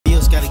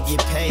gotta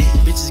get paid,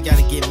 bitches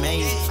gotta get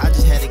made. I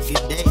just had a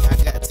good day, I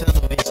got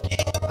tunnel vision.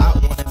 I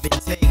wanna be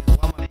taken,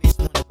 why my bitch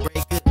wanna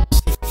break up?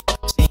 Shit,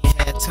 she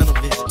ain't had tunnel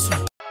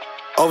vision.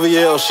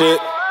 OVL shit.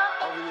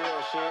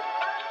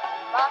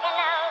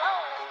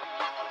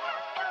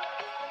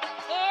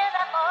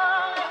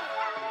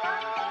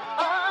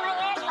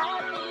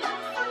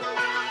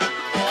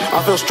 I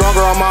feel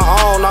stronger on my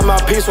own, I'm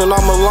at peace when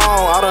I'm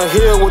alone. I done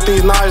healed with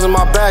these knives in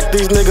my back,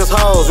 these niggas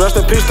hoes. Rest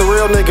in peace to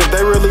real niggas,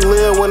 they really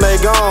live when they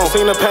gone.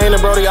 Seen the pain in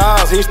Brody's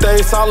eyes, he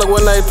stayed solid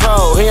when they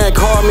told. He ain't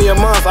called me a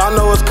month, I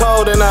know it's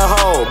cold in that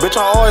hole. Bitch,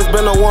 I always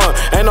been the one,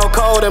 ain't no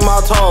cold in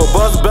my toe.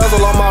 Bust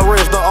bezel on my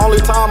wrist, the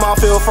only time I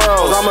feel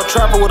froze. I'm a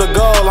trapper with a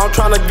goal, I'm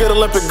trying to get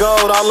Olympic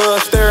gold. I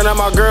love staring at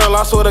my girl,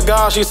 I swear to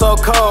God, she so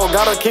cold.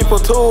 Gotta keep a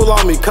tool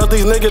on me, cause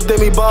these niggas did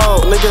me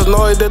bold. Niggas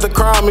know he did the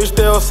crime, he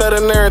still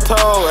sitting there and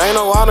told. Ain't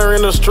no honor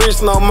in the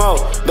streets no more,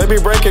 they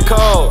be breaking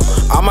code.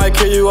 I might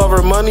kill you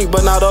over money,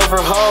 but not over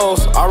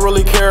hoes. I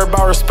really care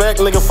about respect,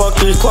 nigga, fuck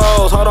these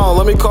clothes. Hold on,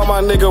 let me call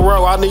my nigga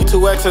Ro, I need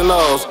 2 X and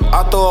O's.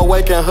 I throw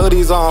awaken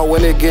hoodies on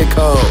when it get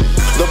cold.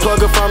 The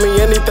plugger from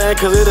me anything,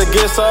 cause it'll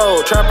get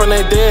sold. Trapping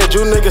ain't dead,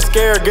 you niggas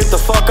scared, get the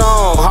fuck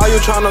on. How you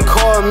tryna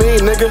call me,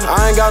 nigga?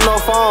 I ain't got no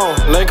phone.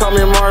 They call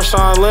me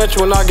Marshawn Lynch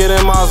when I get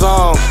in my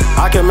zone.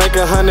 I can make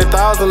 100,000,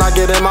 I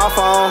get in my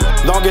phone.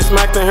 Don't get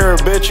smacked in here,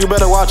 bitch, you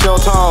better watch your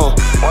tone.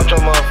 Watch your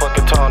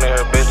motherfucking tone in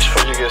here, bitch,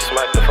 before you get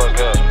smacked the fuck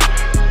up.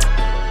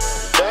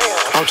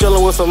 I'm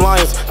chillin' with some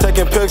lions,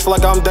 taking pics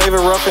like I'm David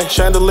Ruffin.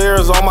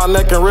 Chandeliers on my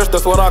neck and wrist,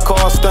 that's what I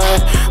call stain.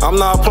 I'm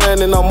not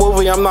playing in no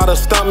movie, I'm not a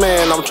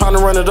stuntman. I'm trying to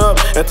run it up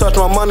and touch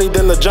my money,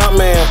 then the jump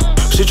man.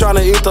 She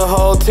tryna eat the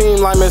whole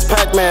team like Miss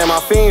Pac-Man. My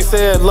fiend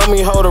said, let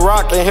me hold a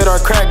rock and hit her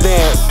crack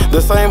dance.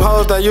 The same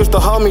hoes that used to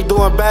hold me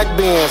doing back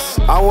bends.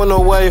 I went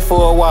away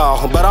for a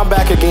while, but I'm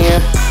back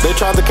again. They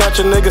tried to catch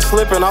a nigga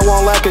slipping, I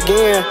won't lack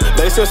again.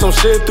 They sent some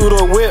shit through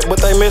the whip, but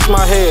they missed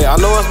my head. I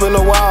know it's been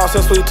a while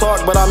since we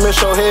talked, but I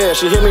miss your head.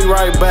 She hit me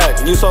right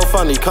back, you so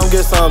funny, come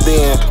get some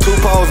then. 2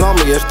 poles on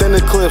me,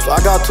 extended clips, I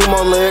got 2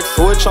 more legs.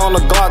 Switch on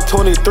the Glock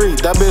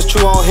 23, that bitch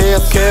chew on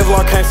heads.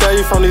 Kevlar can't save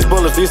you from these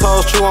bullets, these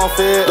hoes chew on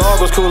feds. Dog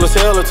was cool as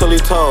hell until he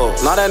told,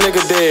 now that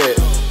nigga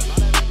dead.